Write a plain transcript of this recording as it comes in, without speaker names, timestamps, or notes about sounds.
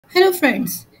Hello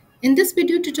friends, in this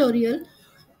video tutorial,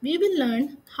 we will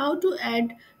learn how to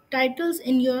add titles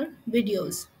in your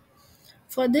videos.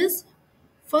 For this,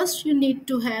 first you need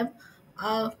to have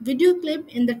a video clip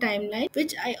in the timeline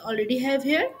which I already have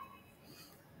here.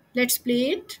 Let's play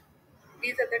it.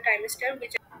 These are the timestamp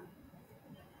which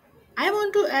I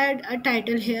want to add a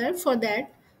title here. For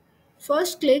that,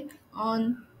 first click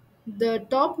on the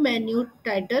top menu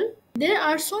title. There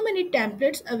are so many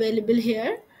templates available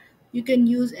here. You can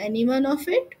use any one of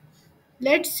it.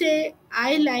 Let's say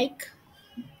I like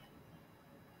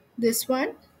this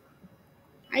one.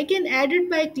 I can add it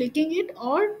by clicking it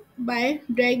or by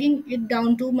dragging it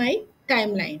down to my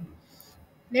timeline.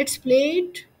 Let's play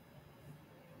it.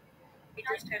 We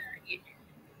just have created.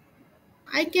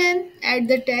 I can add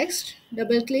the text,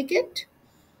 double click it,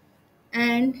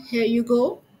 and here you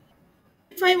go.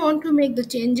 If I want to make the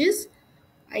changes,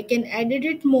 I can edit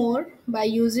it more by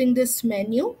using this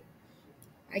menu.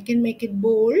 I can make it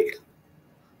bold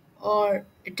or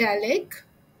italic,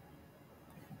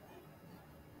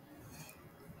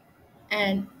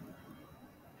 and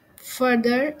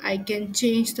further I can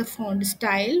change the font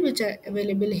style which are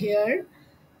available here.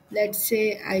 Let's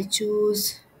say I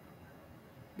choose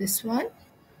this one.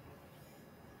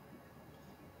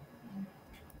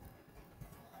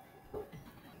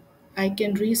 I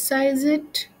can resize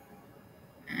it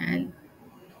and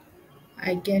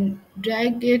I can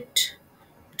drag it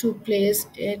to place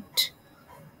it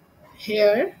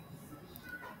here,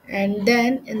 and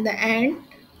then in the end,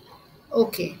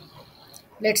 okay.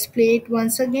 Let's play it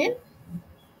once again.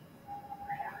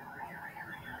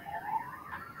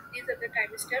 These are the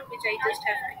timestamp which I just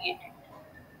have created.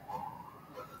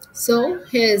 So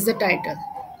here is the title.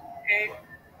 And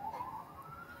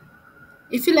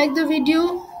if you like the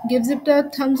video, give it a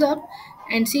thumbs up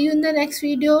and see you in the next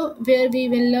video where we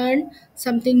will learn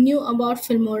something new about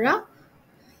Filmora.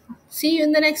 See you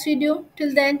in the next video.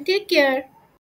 Till then, take care.